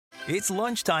It's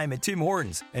lunchtime at Tim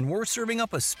Hortons, and we're serving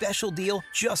up a special deal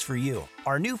just for you.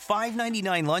 Our new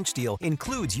 $5.99 lunch deal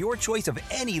includes your choice of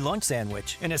any lunch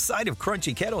sandwich and a side of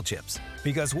crunchy kettle chips.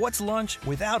 Because what's lunch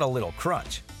without a little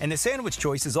crunch? And the sandwich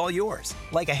choice is all yours,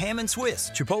 like a ham and Swiss,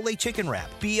 Chipotle chicken wrap,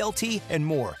 BLT, and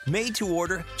more, made to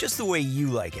order just the way you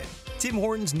like it. Tim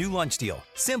Hortons' new lunch deal.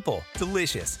 Simple,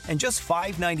 delicious, and just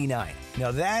 $5.99.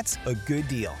 Now that's a good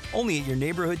deal. Only at your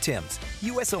neighborhood Tim's.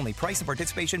 U.S. only. Price and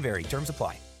participation vary. Terms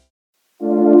apply.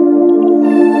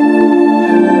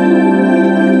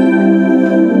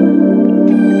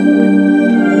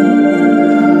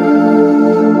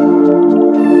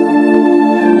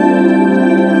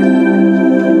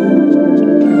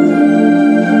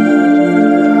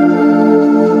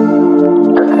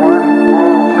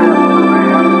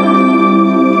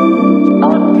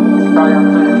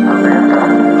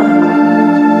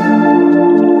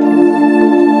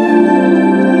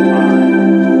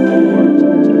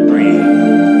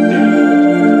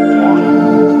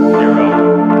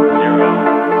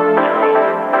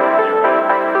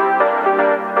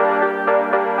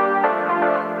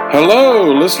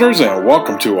 Listeners, and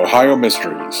welcome to Ohio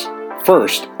Mysteries.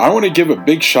 First, I want to give a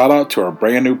big shout out to our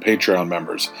brand new Patreon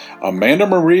members, Amanda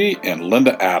Marie and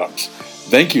Linda Adams.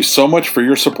 Thank you so much for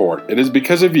your support. It is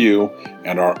because of you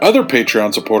and our other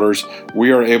Patreon supporters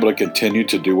we are able to continue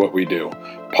to do what we do.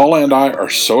 Paula and I are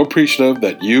so appreciative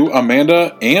that you,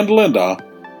 Amanda, and Linda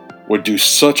would do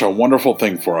such a wonderful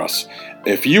thing for us.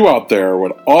 If you out there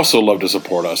would also love to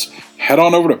support us, head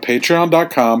on over to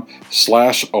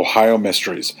patreon.com/Ohio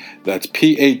Mysteries. That's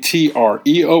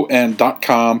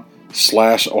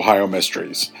patreon.com/Ohio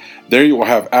Mysteries. There you will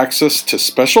have access to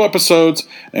special episodes,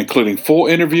 including full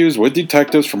interviews with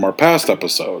detectives from our past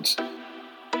episodes.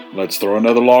 Let's throw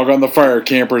another log on the fire,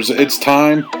 campers. It's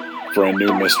time for a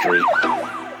new mystery.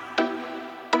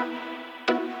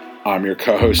 I'm your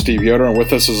co-host, Steve Yoder, and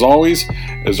with us, as always,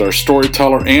 is our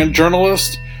storyteller and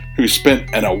journalist who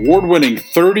spent an award-winning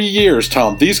 30 years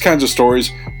telling these kinds of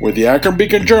stories with the Akron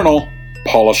Beacon Journal,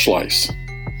 Paula Schleis.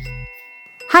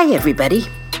 Hi, everybody.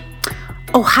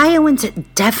 Ohioans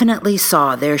definitely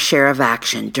saw their share of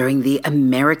action during the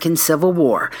American Civil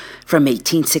War from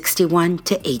 1861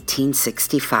 to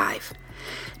 1865.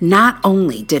 Not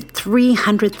only did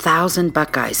 300,000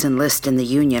 Buckeyes enlist in the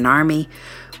Union Army,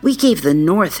 we gave the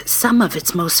North some of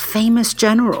its most famous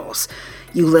generals: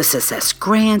 Ulysses S.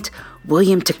 Grant,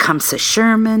 William Tecumseh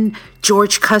Sherman,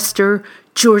 George Custer,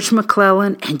 George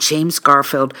McClellan, and James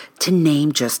Garfield, to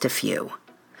name just a few.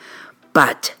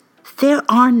 But there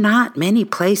are not many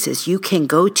places you can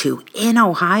go to in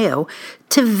Ohio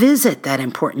to visit that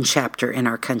important chapter in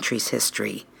our country's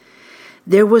history.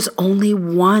 There was only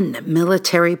one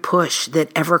military push that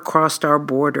ever crossed our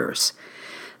borders.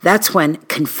 That's when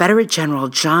Confederate General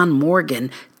John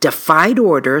Morgan defied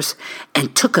orders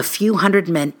and took a few hundred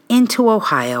men into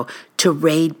Ohio to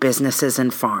raid businesses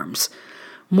and farms.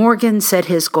 Morgan said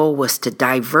his goal was to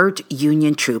divert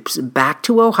Union troops back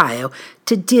to Ohio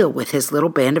to deal with his little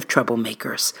band of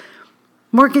troublemakers.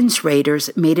 Morgan's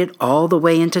raiders made it all the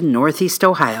way into northeast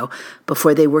Ohio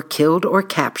before they were killed or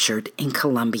captured in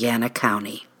Columbiana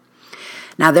County.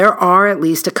 Now, there are at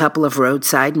least a couple of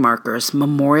roadside markers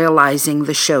memorializing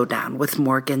the showdown with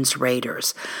Morgan's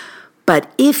raiders. But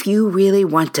if you really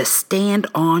want to stand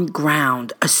on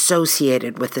ground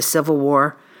associated with the Civil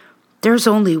War, there's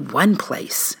only one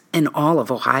place in all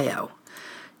of Ohio: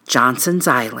 Johnson's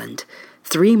Island,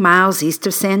 3 miles east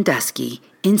of Sandusky,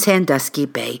 in Sandusky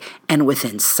Bay, and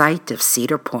within sight of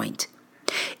Cedar Point.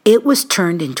 It was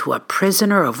turned into a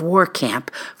prisoner of war camp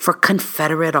for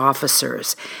Confederate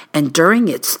officers, and during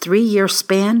its 3-year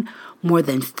span, more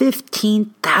than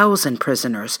 15,000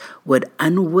 prisoners would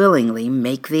unwillingly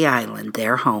make the island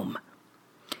their home.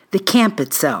 The camp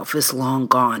itself is long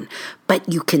gone, but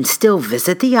you can still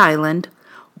visit the island,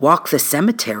 walk the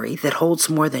cemetery that holds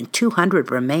more than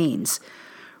 200 remains,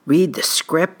 read the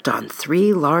script on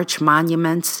 3 large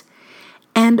monuments,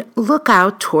 and look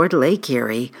out toward Lake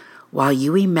Erie while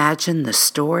you imagine the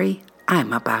story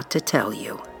I'm about to tell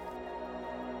you.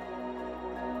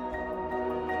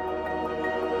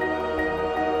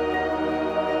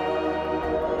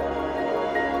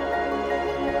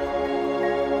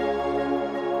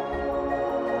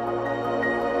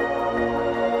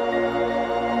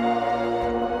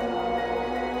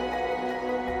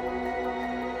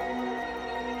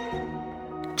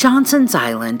 Johnson's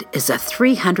Island is a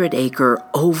 300-acre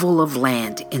oval of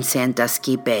land in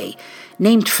Sandusky Bay,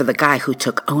 named for the guy who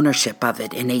took ownership of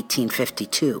it in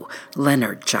 1852,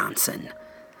 Leonard Johnson.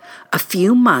 A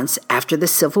few months after the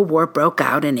Civil War broke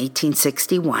out in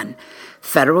 1861,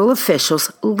 federal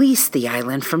officials leased the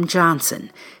island from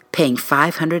Johnson, paying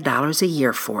 $500 a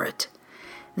year for it.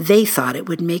 They thought it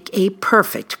would make a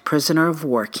perfect prisoner of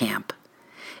war camp.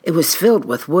 It was filled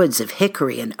with woods of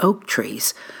hickory and oak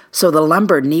trees, so the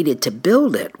lumber needed to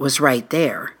build it was right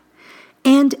there.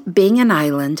 And being an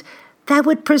island, that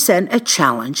would present a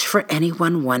challenge for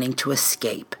anyone wanting to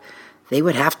escape. They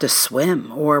would have to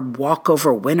swim or walk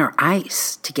over winter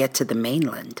ice to get to the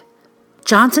mainland.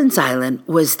 Johnson's Island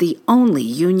was the only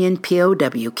Union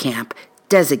POW camp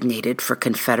designated for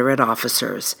Confederate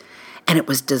officers, and it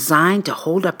was designed to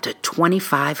hold up to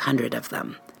 2,500 of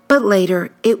them. But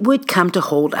later, it would come to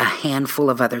hold a handful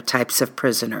of other types of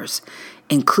prisoners,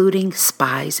 including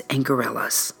spies and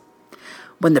guerrillas.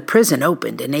 When the prison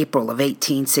opened in April of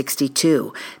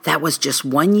 1862, that was just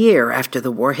 1 year after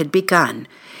the war had begun,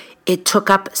 it took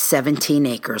up 17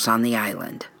 acres on the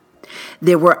island.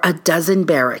 There were a dozen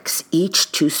barracks,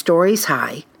 each 2 stories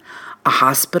high, a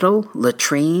hospital,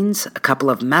 latrines, a couple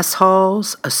of mess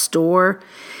halls, a store.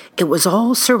 It was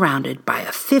all surrounded by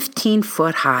a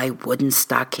 15-foot-high wooden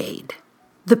stockade.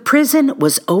 The prison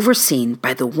was overseen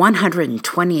by the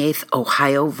 128th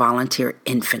Ohio Volunteer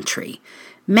Infantry,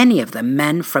 many of them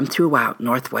men from throughout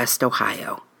Northwest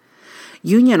Ohio.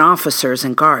 Union officers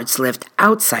and guards lived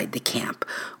outside the camp,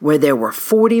 where there were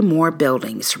 40 more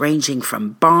buildings ranging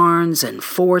from barns and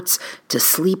forts to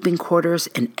sleeping quarters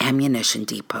and ammunition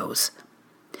depots.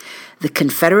 The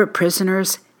Confederate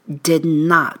prisoners did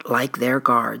not like their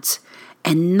guards,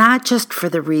 and not just for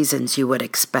the reasons you would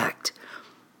expect.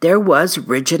 There was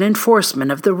rigid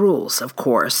enforcement of the rules, of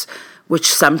course,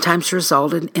 which sometimes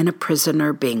resulted in a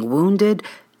prisoner being wounded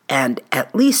and,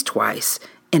 at least twice,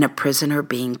 in a prisoner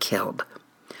being killed.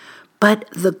 But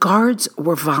the guards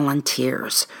were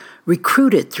volunteers,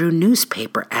 recruited through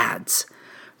newspaper ads.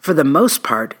 For the most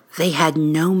part, they had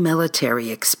no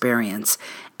military experience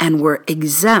and were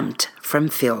exempt from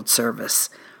field service.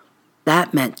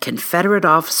 That meant Confederate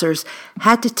officers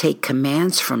had to take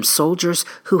commands from soldiers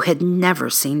who had never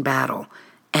seen battle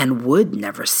and would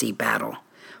never see battle.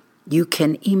 You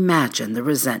can imagine the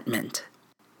resentment.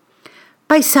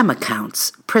 By some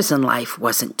accounts, prison life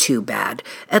wasn't too bad,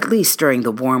 at least during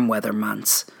the warm weather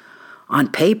months. On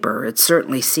paper, it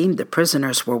certainly seemed the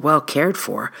prisoners were well cared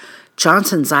for.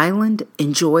 Johnson's Island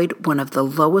enjoyed one of the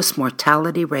lowest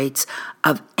mortality rates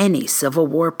of any Civil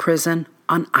War prison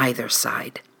on either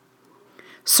side.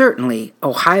 Certainly,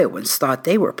 Ohioans thought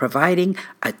they were providing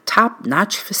a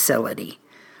top-notch facility.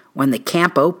 When the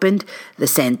camp opened, the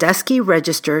Sandusky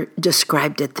Register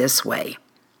described it this way: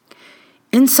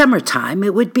 "In summertime,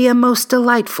 it would be a most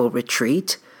delightful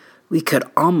retreat. We could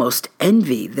almost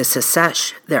envy the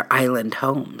Secesh their island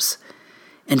homes.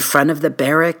 In front of the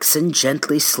barracks and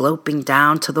gently sloping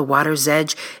down to the water's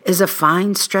edge is a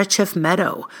fine stretch of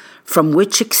meadow, from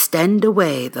which extend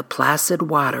away the placid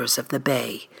waters of the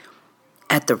bay.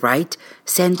 At the right,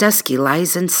 Sandusky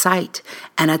lies in sight,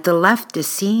 and at the left is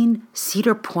seen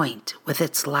Cedar Point with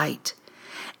its light,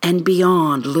 and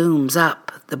beyond looms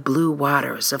up the blue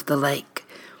waters of the lake.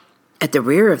 At the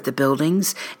rear of the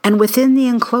buildings and within the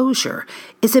enclosure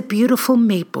is a beautiful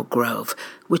maple grove,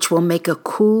 which will make a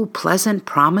cool, pleasant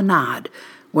promenade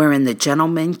wherein the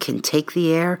gentleman can take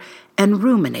the air and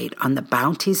ruminate on the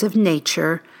bounties of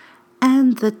nature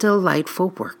and the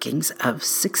delightful workings of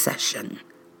succession."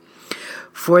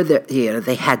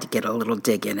 They had to get a little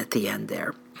dig in at the end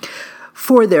there.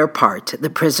 For their part, the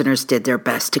prisoners did their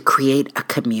best to create a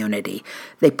community.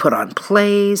 They put on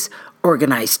plays,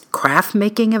 organized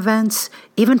craft-making events,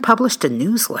 even published a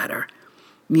newsletter.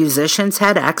 Musicians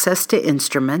had access to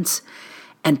instruments,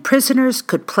 and prisoners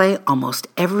could play almost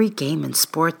every game and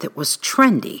sport that was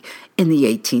trendy in the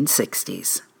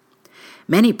 1860s.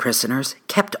 Many prisoners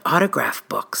kept autograph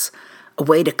books, a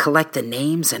way to collect the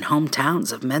names and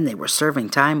hometowns of men they were serving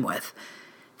time with.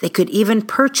 They could even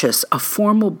purchase a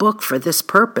formal book for this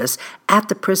purpose at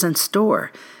the prison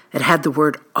store. It had the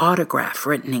word autograph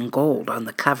written in gold on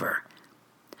the cover.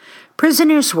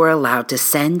 Prisoners were allowed to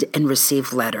send and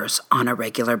receive letters on a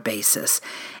regular basis,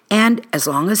 and as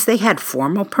long as they had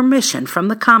formal permission from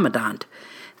the commandant,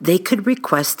 they could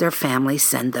request their families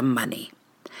send them money.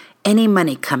 Any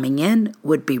money coming in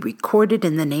would be recorded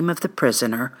in the name of the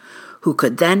prisoner, who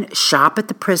could then shop at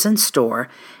the prison store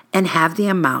and have the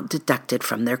amount deducted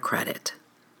from their credit.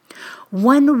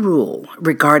 One rule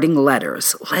regarding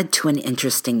letters led to an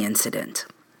interesting incident.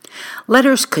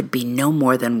 Letters could be no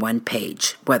more than 1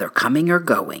 page, whether coming or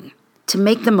going. To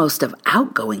make the most of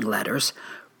outgoing letters,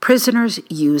 prisoners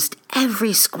used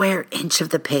every square inch of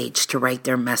the page to write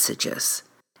their messages.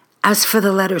 As for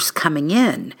the letters coming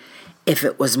in, if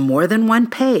it was more than 1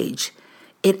 page,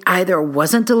 it either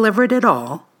wasn't delivered at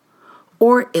all,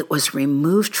 or it was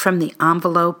removed from the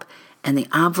envelope and the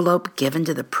envelope given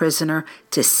to the prisoner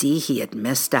to see he had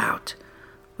missed out,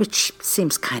 which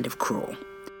seems kind of cruel.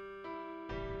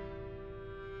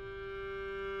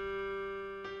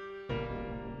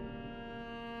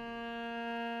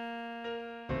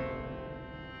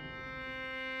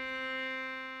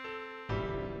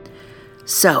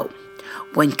 So,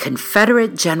 when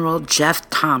Confederate General Jeff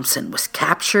Thompson was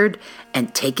captured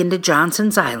and taken to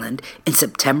Johnson's Island in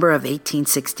September of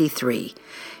 1863,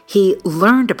 he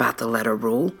learned about the letter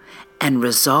rule and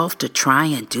resolved to try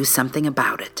and do something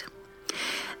about it.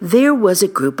 There was a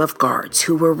group of guards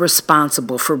who were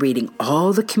responsible for reading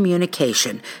all the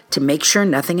communication to make sure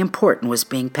nothing important was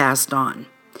being passed on.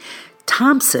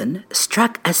 Thompson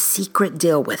struck a secret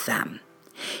deal with them.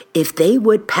 If they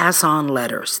would pass on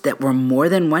letters that were more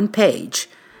than one page,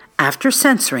 after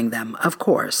censoring them, of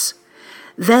course,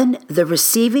 then the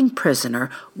receiving prisoner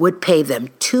would pay them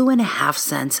 2.5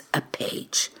 cents a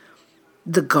page.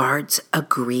 The guards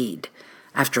agreed.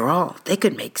 After all, they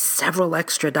could make several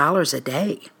extra dollars a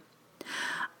day.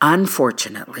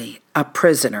 Unfortunately, a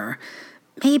prisoner,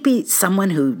 maybe someone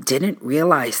who didn't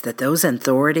realize that those in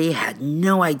authority had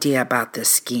no idea about this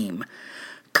scheme,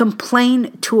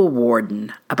 complained to a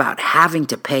warden about having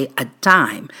to pay a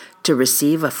dime to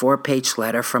receive a 4-page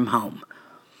letter from home.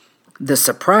 The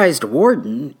surprised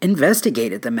warden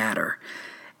investigated the matter,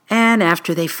 and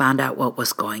after they found out what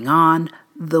was going on,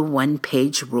 the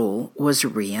 1-page rule was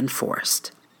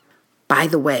reinforced. By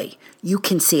the way, you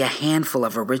can see a handful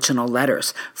of original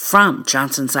letters from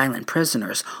Johnson's Island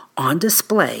prisoners on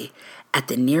display at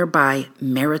the nearby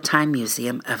Maritime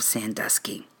Museum of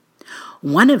Sandusky.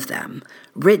 One of them,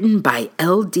 written by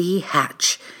L.D.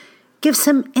 Hatch, gives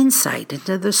some insight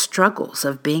into the struggles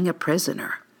of being a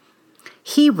prisoner.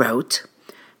 He wrote,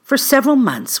 "For several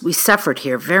months we suffered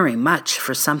here very much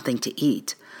for something to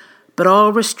eat, but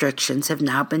all restrictions have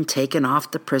now been taken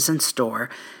off the prison store,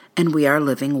 and we are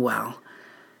living well.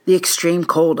 The extreme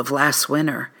cold of last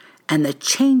winter and the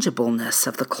changeableness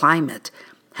of the climate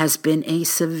has been a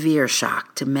severe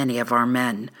shock to many of our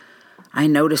men. I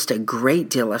noticed a great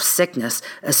deal of sickness,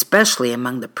 especially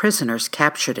among the prisoners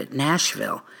captured at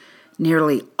Nashville.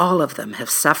 Nearly all of them have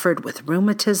suffered with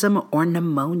rheumatism or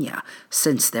pneumonia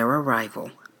since their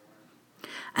arrival."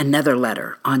 Another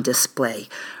letter on display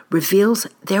reveals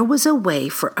there was a way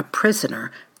for a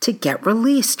prisoner to get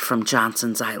released from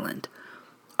Johnson's Island.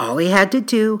 All he had to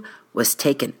do was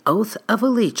take an oath of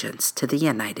allegiance to the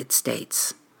United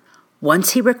States.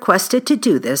 Once he requested to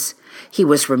do this, he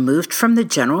was removed from the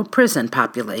general prison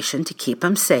population to keep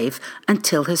him safe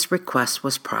until his request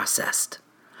was processed.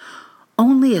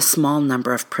 Only a small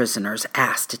number of prisoners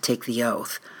asked to take the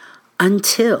oath,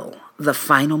 until the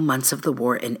final months of the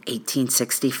war in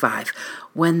 1865,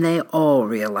 when they all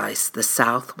realized the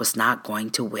South was not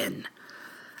going to win.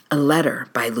 A letter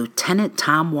by Lieutenant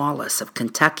Tom Wallace of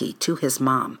Kentucky to his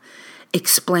mom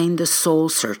explained the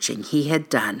soul-searching he had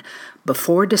done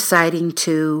before deciding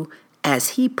to, as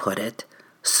he put it,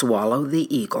 swallow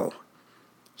the eagle.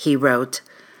 He wrote,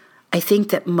 "I think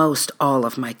that most all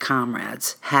of my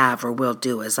comrades have or will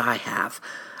do as I have.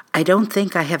 I don't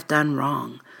think I have done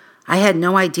wrong. I had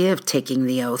no idea of taking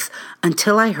the oath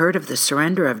until I heard of the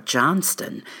surrender of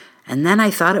Johnston, and then I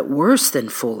thought it worse than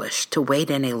foolish to wait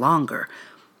any longer.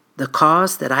 The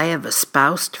cause that I have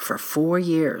espoused for 4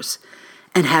 years,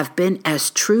 and have been as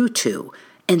true to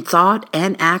in thought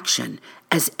and action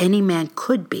as any man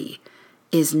could be,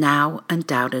 is now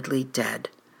undoubtedly dead.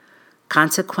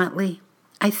 Consequently,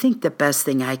 I think the best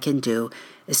thing I can do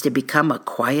is to become a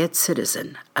quiet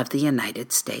citizen of the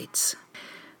United States."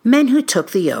 Men who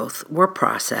took the oath were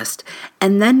processed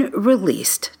and then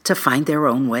released to find their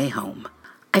own way home.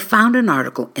 I found an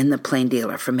article in the Plain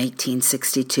Dealer from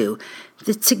 1862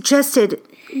 that suggested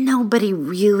nobody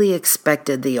really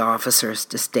expected the officers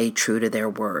to stay true to their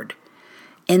word.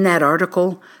 In that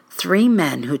article, 3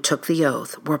 men who took the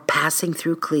oath were passing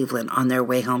through Cleveland on their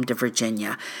way home to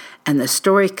Virginia, and the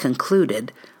story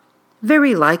concluded,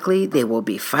 "Very likely they will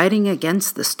be fighting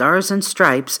against the Stars and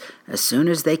Stripes as soon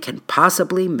as they can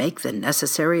possibly make the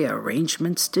necessary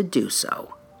arrangements to do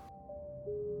so."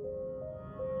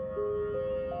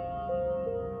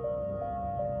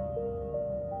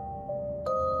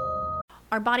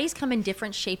 Our bodies come in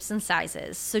different shapes and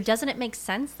sizes, so doesn't it make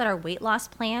sense that our weight loss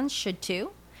plans should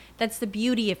too? That's the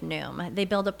beauty of Noom. They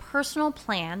build a personal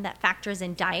plan that factors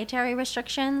in dietary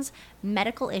restrictions,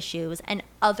 medical issues, and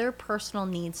other personal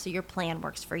needs so your plan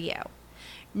works for you.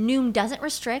 Noom doesn't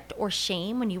restrict or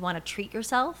shame when you want to treat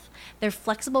yourself. Their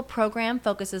flexible program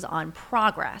focuses on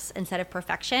progress instead of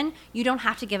perfection. You don't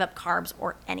have to give up carbs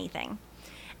or anything.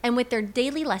 And with their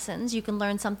daily lessons, you can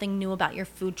learn something new about your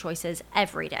food choices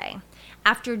every day.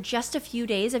 After just a few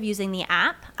days of using the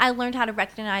app, I learned how to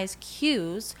recognize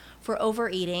cues for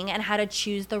overeating and how to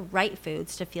choose the right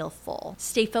foods to feel full.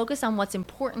 Stay focused on what's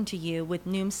important to you with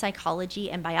Noom's psychology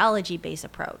and biology-based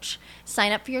approach.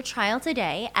 Sign up for your trial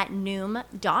today at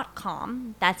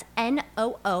Noom.com. That's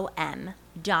Noom.com.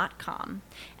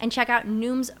 And check out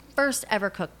Noom's first ever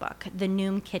cookbook, The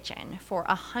Noom Kitchen, for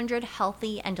 100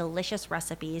 healthy and delicious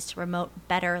recipes to promote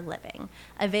better living.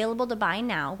 Available to buy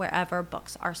now wherever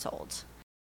books are sold.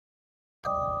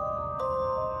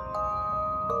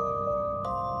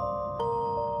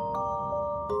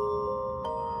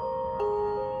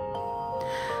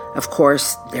 Of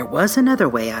course, there was another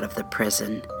way out of the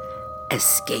prison: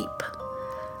 escape.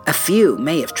 A few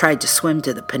may have tried to swim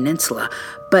to the peninsula,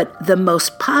 but the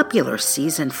most popular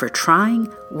season for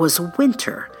trying was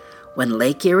winter, when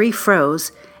Lake Erie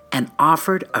froze and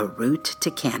offered a route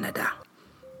to Canada.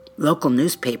 Local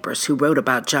newspapers who wrote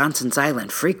about Johnson's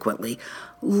Island frequently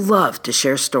loved to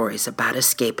share stories about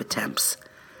escape attempts.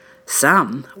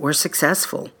 Some were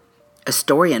successful. A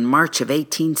story in March of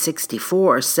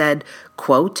 1864 said,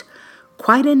 quote,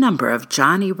 "Quite a number of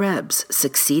Johnny Rebs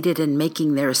succeeded in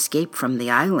making their escape from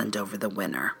the island over the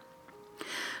winter."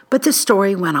 But the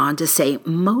story went on to say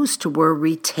most were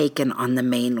retaken on the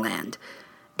mainland,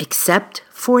 except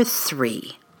for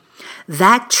 3.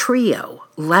 That trio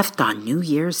left on New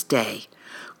Year's Day,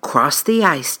 crossed the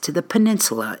ice to the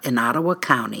peninsula in Ottawa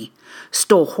County,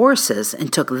 stole horses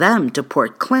and took them to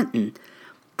Port Clinton,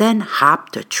 then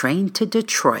hopped a train to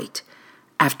Detroit,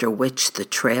 after which the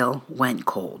trail went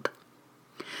cold.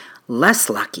 Less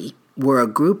lucky were a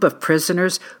group of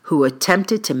prisoners who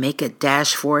attempted to make a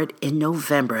dash for it in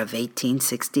November of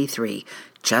 1863,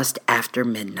 just after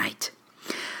midnight.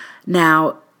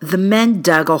 Now, the men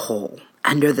dug a hole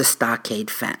under the stockade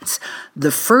fence.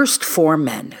 The first 4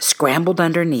 men scrambled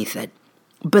underneath it,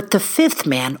 but the 5th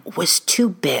man was too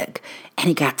big, and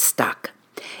he got stuck.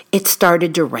 It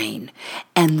started to rain,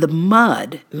 and the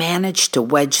mud managed to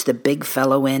wedge the big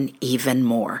fellow in even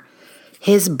more.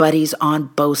 His buddies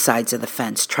on both sides of the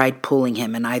fence tried pulling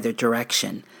him in either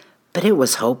direction, but it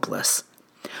was hopeless.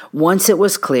 Once it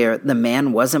was clear the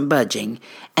man wasn't budging,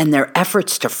 and their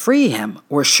efforts to free him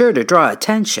were sure to draw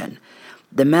attention,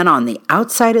 the men on the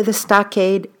outside of the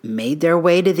stockade made their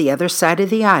way to the other side of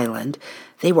the island.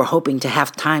 They were hoping to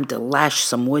have time to lash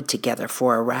some wood together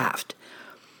for a raft.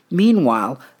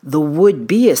 Meanwhile, the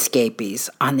would-be escapees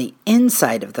on the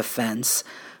inside of the fence,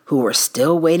 who were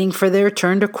still waiting for their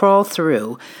turn to crawl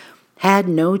through, had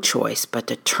no choice but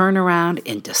to turn around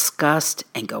in disgust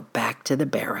and go back to the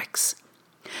barracks.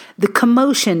 The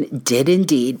commotion did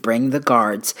indeed bring the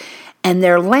guards, and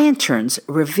their lanterns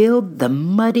revealed the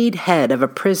muddied head of a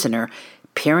prisoner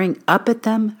peering up at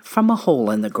them from a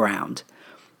hole in the ground.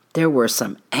 There were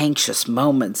some anxious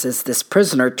moments as this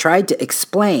prisoner tried to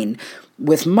explain,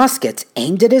 with muskets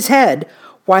aimed at his head,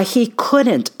 why he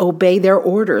couldn't obey their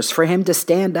orders for him to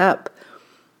stand up.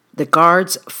 The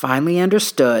guards finally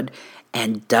understood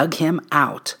and dug him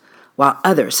out, while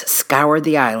others scoured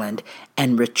the island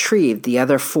and retrieved the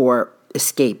other 4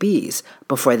 escapees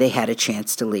before they had a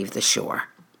chance to leave the shore.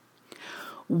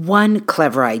 One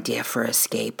clever idea for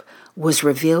escape was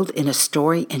revealed in a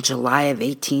story in July of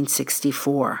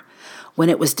 1864, when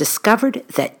it was discovered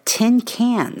that tin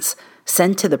cans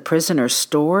sent to the prisoner's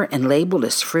store and labeled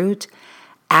as fruit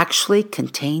actually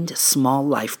contained small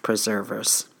life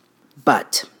preservers.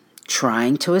 But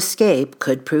trying to escape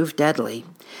could prove deadly.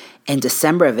 In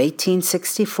December of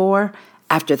 1864,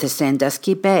 after the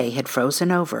Sandusky Bay had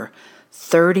frozen over,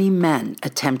 30 men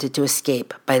attempted to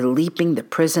escape by leaping the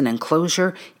prison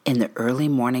enclosure in the early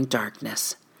morning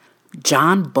darkness.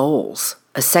 John Bowles,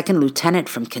 a second lieutenant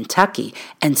from Kentucky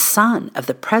and son of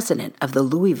the president of the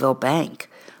Louisville Bank,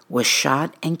 was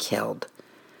shot and killed.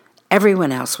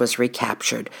 Everyone else was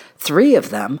recaptured, 3 of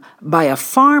them by a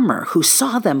farmer who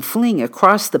saw them fleeing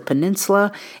across the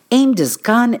peninsula, aimed his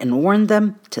gun, and warned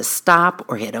them to stop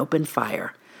or he'd open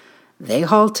fire. They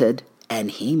halted,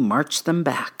 and he marched them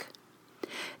back.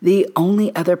 The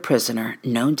only other prisoner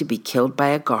known to be killed by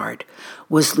a guard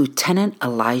was Lieutenant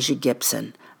Elijah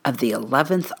Gibson of the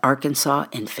 11th Arkansas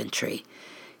Infantry.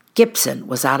 Gibson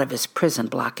was out of his prison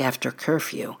block after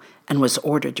curfew and was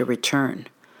ordered to return.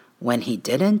 When he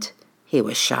didn't, he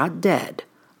was shot dead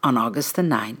on August 9,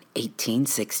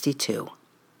 1862.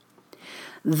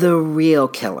 The real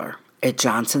killer at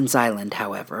Johnson's Island,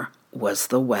 however, was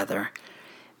the weather.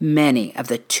 Many of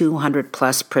the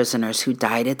 200-plus prisoners who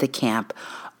died at the camp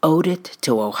owed it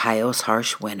to Ohio's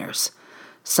harsh winters,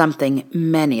 something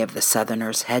many of the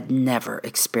Southerners had never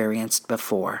experienced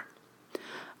before.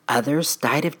 others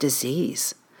died of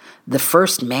disease. The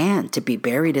first man to be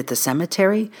buried at the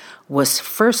cemetery was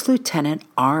First Lieutenant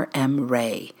R.M.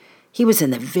 Ray. He was in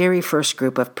the very first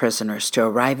group of prisoners to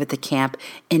arrive at the camp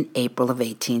in April of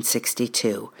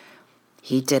 1862.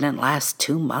 He didn't last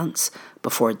 2 months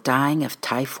before dying of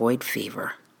typhoid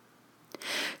fever.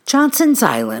 Johnson's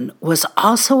Island was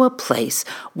also a place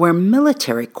where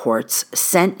military courts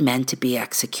sent men to be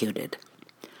executed.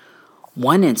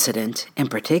 One incident, in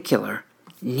particular,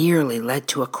 nearly led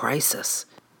to a crisis.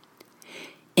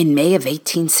 In May of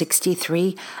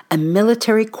 1863, a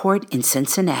military court in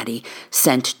Cincinnati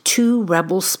sent 2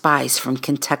 rebel spies from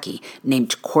Kentucky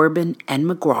named Corbin and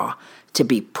McGraw to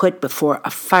be put before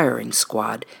a firing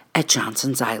squad at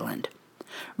Johnson's Island.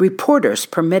 Reporters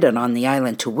permitted on the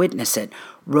island to witness it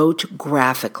wrote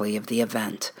graphically of the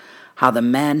event, how the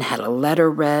men had a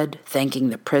letter read thanking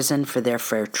the prison for their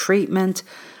fair treatment,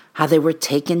 how they were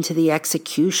taken to the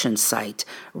execution site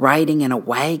riding in a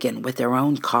wagon with their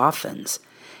own coffins,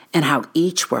 and how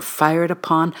each were fired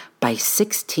upon by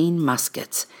 16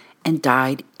 muskets and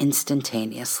died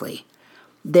instantaneously.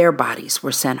 Their bodies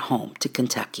were sent home to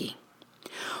Kentucky.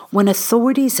 When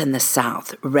authorities in the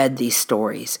South read these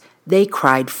stories, they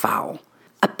cried foul.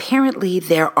 Apparently,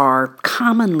 there are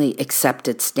commonly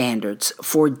accepted standards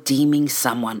for deeming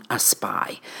someone a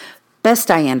spy.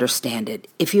 Best I understand it,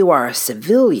 if you are a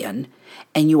civilian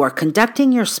and you are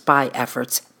conducting your spy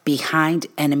efforts behind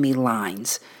enemy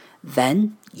lines,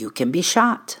 then you can be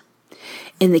shot.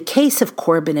 In the case of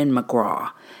Corbin and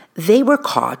McGraw, they were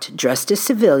caught dressed as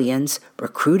civilians,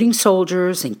 recruiting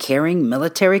soldiers and carrying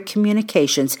military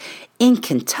communications in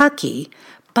Kentucky,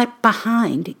 but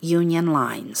behind Union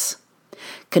lines.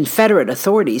 Confederate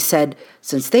authorities said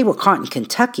since they were caught in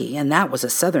Kentucky, and that was a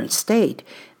southern state,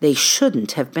 they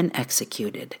shouldn't have been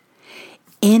executed.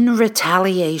 In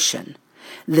retaliation,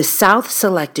 the South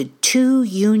selected 2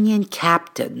 Union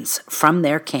captains from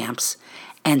their camps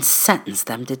and sentenced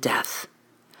them to death.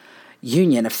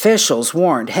 Union officials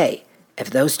warned, hey, if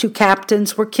those 2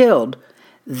 captains were killed,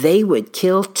 they would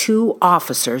kill 2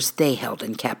 officers they held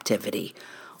in captivity,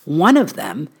 one of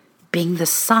them being the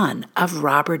son of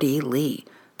Robert E. Lee,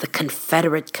 the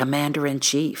Confederate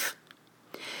commander-in-chief.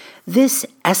 This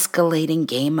escalating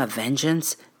game of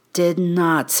vengeance did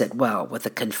not sit well with the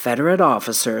Confederate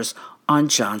officers on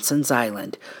Johnson's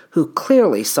Island, who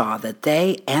clearly saw that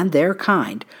they and their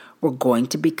kind were going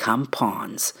to become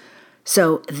pawns.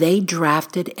 So they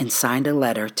drafted and signed a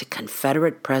letter to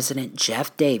Confederate President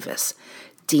Jeff Davis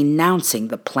denouncing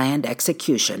the planned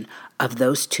execution of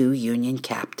those 2 Union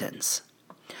captains.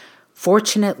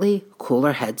 Fortunately,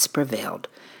 cooler heads prevailed.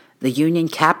 The Union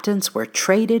captains were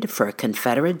traded for a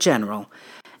Confederate general,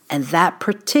 and that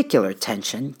particular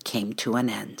tension came to an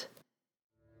end.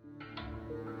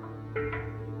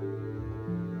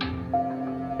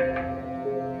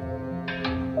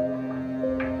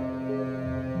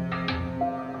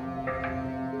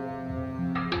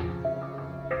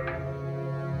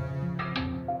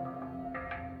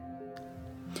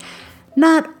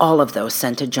 Not all of those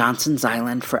sent to Johnson's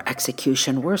Island for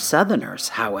execution were Southerners,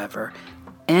 however.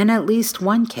 In at least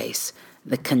one case,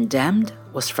 the condemned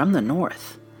was from the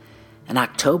North. In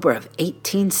October of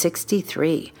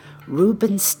 1863,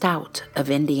 Reuben Stout of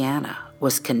Indiana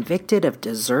was convicted of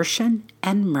desertion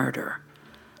and murder.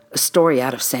 A story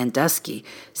out of Sandusky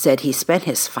said he spent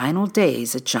his final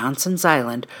days at Johnson's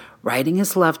Island writing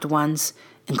his loved ones,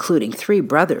 including 3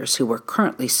 brothers who were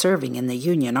currently serving in the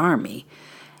Union Army,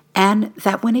 and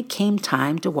that when it came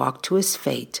time to walk to his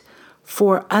fate,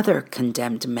 4 other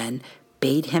condemned men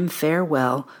bade him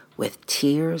farewell with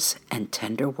tears and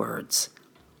tender words.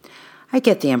 I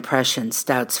get the impression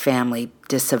Stout's family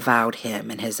disavowed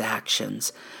him and his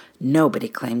actions. Nobody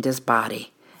claimed his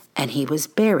body, and he was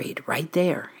buried right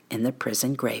there in the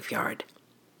prison graveyard.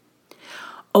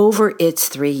 Over its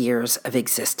 3 years of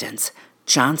existence,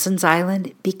 Johnson's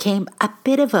Island became a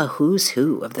bit of a who's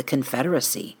who of the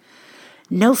Confederacy.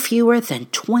 No fewer than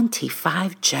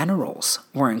 25 generals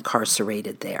were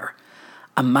incarcerated there.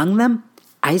 Among them,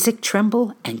 Isaac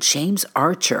Trimble and James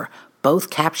Archer, both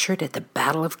captured at the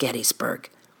Battle of Gettysburg.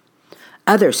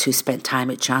 Others who spent time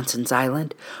at Johnson's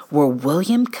Island were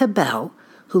William Cabell,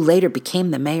 who later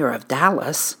became the mayor of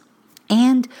Dallas,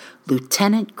 and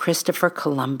Lieutenant Christopher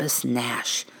Columbus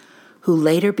Nash, who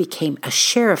later became a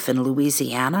sheriff in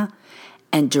Louisiana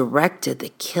and directed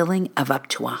the killing of up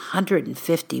to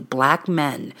 150 black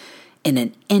men in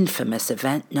an infamous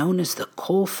event known as the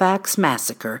Colfax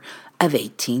Massacre of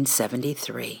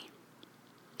 1873.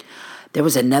 There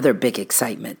was another big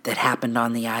excitement that happened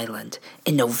on the island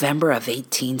in November of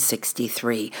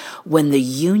 1863 when the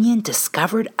Union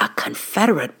discovered a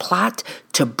Confederate plot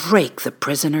to break the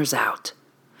prisoners out.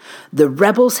 The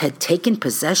rebels had taken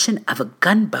possession of a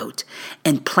gunboat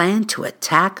and planned to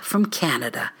attack from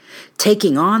Canada,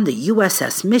 taking on the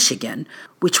USS Michigan,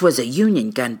 which was a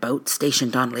Union gunboat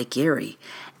stationed on Lake Erie,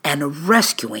 and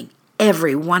rescuing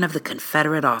every one of the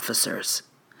Confederate officers.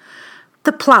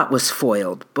 The plot was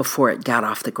foiled before it got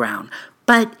off the ground,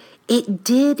 but it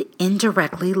did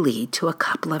indirectly lead to a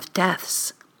couple of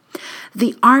deaths.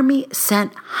 The Army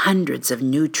sent hundreds of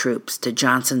new troops to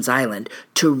Johnson's Island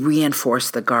to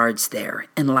reinforce the guards there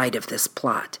in light of this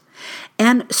plot,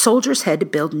 and soldiers had to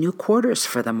build new quarters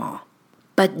for them all.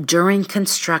 But during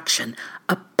construction,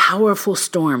 a powerful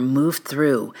storm moved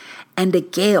through, and a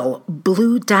gale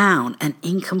blew down an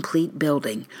incomplete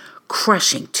building,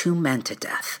 crushing 2 men to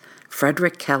death,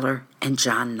 Frederick Keller and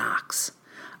John Knox.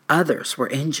 Others were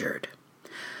injured.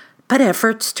 But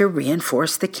efforts to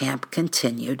reinforce the camp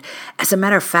continued. As a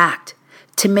matter of fact,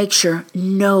 to make sure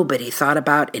nobody thought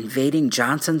about invading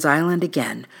Johnson's Island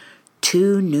again,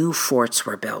 2 new forts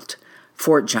were built,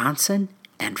 Fort Johnson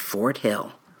and Fort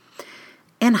Hill.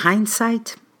 In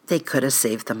hindsight, they could have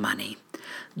saved the money.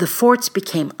 The forts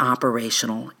became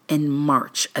operational in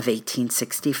March of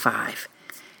 1865.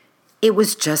 It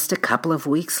was just a couple of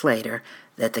weeks later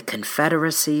that the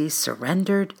Confederacy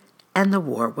surrendered and the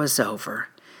war was over.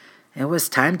 It was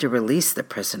time to release the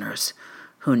prisoners,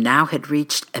 who now had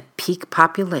reached a peak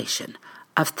population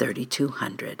of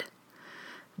 3,200.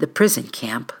 The prison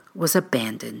camp was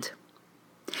abandoned.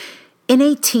 In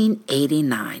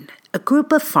 1889, a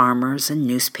group of farmers and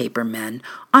newspapermen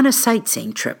on a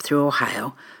sightseeing trip through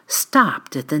Ohio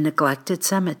stopped at the neglected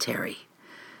cemetery.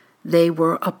 They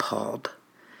were appalled.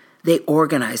 They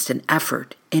organized an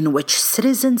effort in which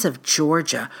citizens of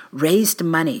Georgia raised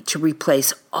money to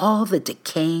replace all the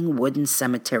decaying wooden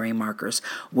cemetery markers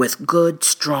with good,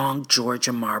 strong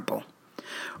Georgia marble.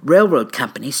 Railroad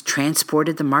companies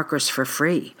transported the markers for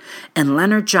free, and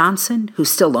Leonard Johnson, who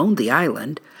still owned the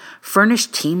island,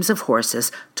 furnished teams of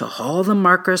horses to haul the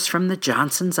markers from the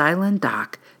Johnson's Island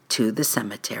dock to the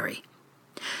cemetery.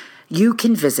 You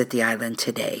can visit the island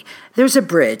today. There's a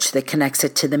bridge that connects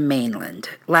it to the mainland.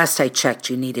 Last I checked,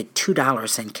 you needed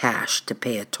 $2 in cash to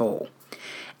pay a toll.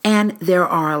 And there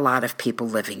are a lot of people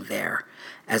living there.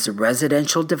 As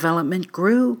residential development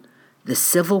grew, the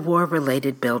Civil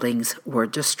War-related buildings were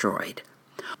destroyed.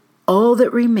 All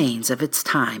that remains of its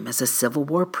time as a Civil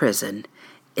War prison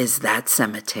is that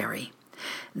cemetery.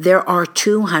 There are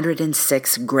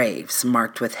 206 graves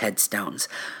marked with headstones,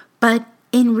 but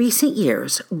in recent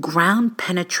years,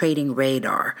 ground-penetrating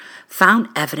radar found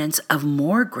evidence of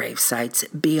more grave sites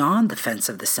beyond the fence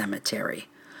of the cemetery.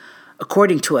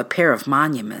 According to a pair of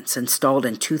monuments installed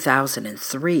in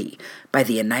 2003 by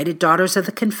the United Daughters of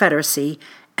the Confederacy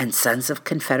and Sons of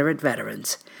Confederate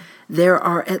Veterans, there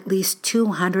are at least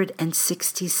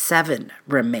 267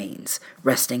 remains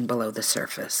resting below the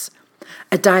surface.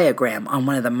 A diagram on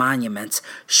one of the monuments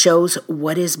shows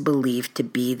what is believed to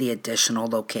be the additional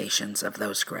locations of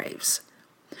those graves.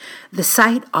 The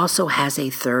site also has a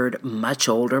third, much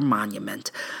older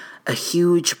monument, a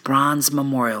huge bronze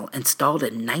memorial installed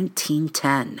in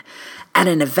 1910 at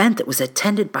an event that was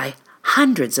attended by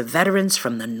hundreds of veterans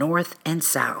from the North and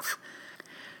South.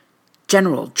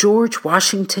 General George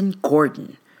Washington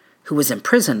Gordon, who was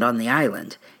imprisoned on the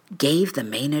island, gave the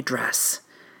main address.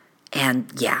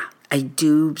 And yeah, I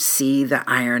do see the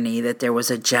irony that there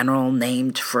was a general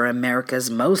named for America's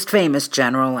most famous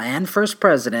general and first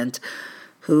president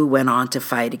who went on to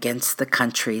fight against the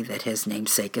country that his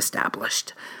namesake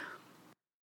established.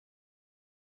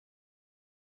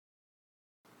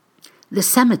 The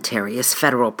cemetery is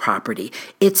federal property.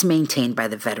 It's maintained by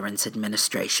the Veterans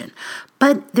Administration.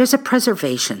 But there's a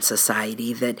preservation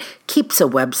society that keeps a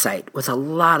website with a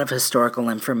lot of historical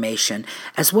information,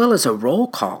 as well as a roll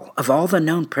call of all the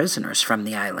known prisoners from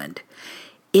the island.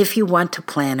 If you want to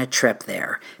plan a trip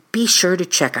there, be sure to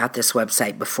check out this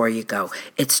website before you go.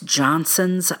 It's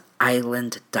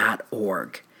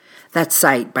johnsonsisland.org. That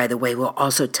site, by the way, will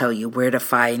also tell you where to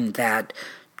find that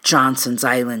Johnson's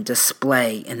Island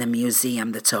display in the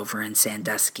museum that's over in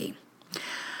Sandusky.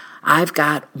 I've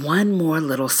got one more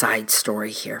little side story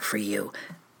here for you.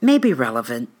 Maybe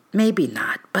relevant, maybe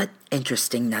not, but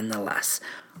interesting nonetheless.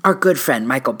 Our good friend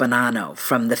Michael Bonanno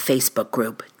from the Facebook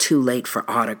group Too Late for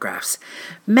Autographs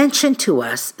mentioned to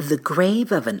us the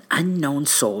grave of an unknown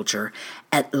soldier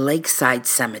at Lakeside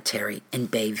Cemetery in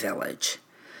Bay Village.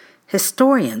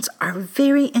 Historians are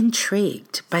very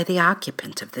intrigued by the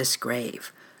occupant of this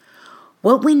grave.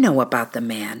 What we know about the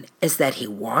man is that he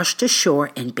washed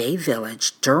ashore in Bay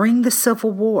Village during the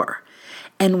Civil War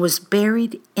and was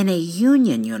buried in a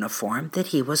Union uniform that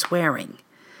he was wearing.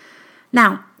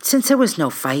 Now, since there was no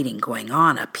fighting going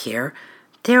on up here,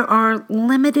 there are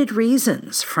limited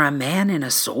reasons for a man in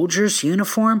a soldier's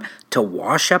uniform to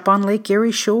wash up on Lake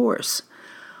Erie shores.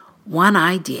 One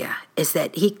idea is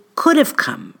that he could have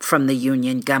come from the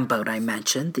Union gunboat I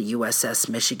mentioned, the USS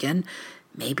Michigan,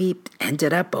 maybe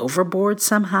ended up overboard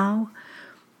somehow.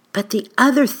 But the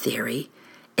other theory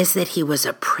is that he was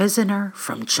a prisoner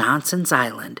from Johnson's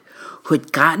Island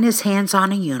who'd gotten his hands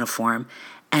on a uniform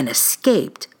and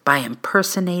escaped by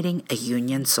impersonating a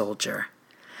Union soldier.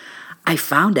 I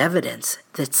found evidence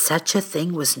that such a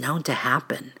thing was known to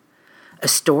happen. A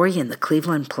story in the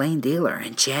Cleveland Plain Dealer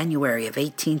in January of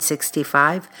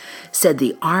 1865 said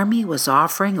the Army was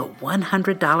offering a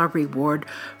 $100 reward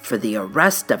for the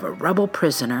arrest of a rebel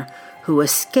prisoner who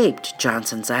escaped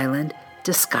Johnson's Island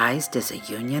disguised as a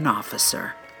Union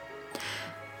officer.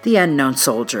 The unknown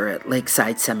soldier at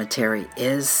Lakeside Cemetery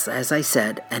is, as I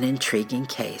said, an intriguing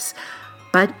case,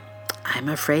 but I'm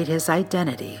afraid his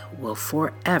identity will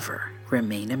forever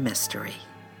remain a mystery.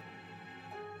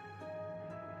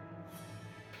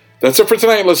 That's it for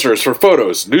tonight, listeners. For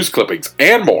photos, news clippings,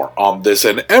 and more on this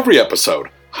and every episode,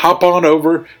 hop on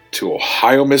over to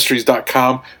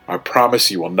OhioMysteries.com. I promise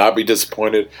you will not be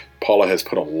disappointed. Paula has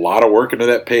put a lot of work into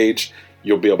that page.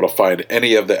 You'll be able to find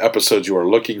any of the episodes you are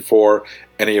looking for,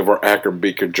 any of our Akron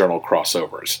Beacon Journal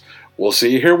crossovers. We'll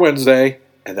see you here Wednesday,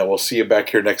 and then we'll see you back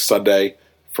here next Sunday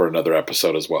for another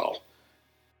episode as well.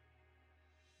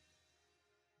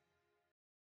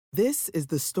 This is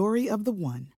the story of the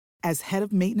one. As head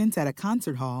of maintenance at a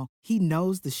concert hall, he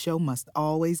knows the show must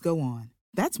always go on.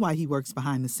 That's why he works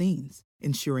behind the scenes,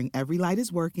 ensuring every light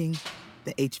is working,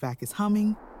 the HVAC is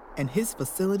humming, and his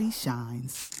facility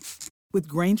shines. With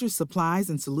Grainger's supplies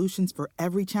and solutions for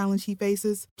every challenge he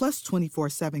faces, plus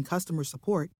 24/7 customer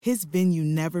support, his venue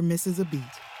never misses a beat.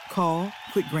 Call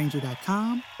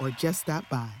quickgrainger.com or just stop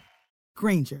by.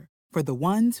 Grainger, for the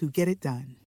ones who get it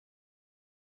done.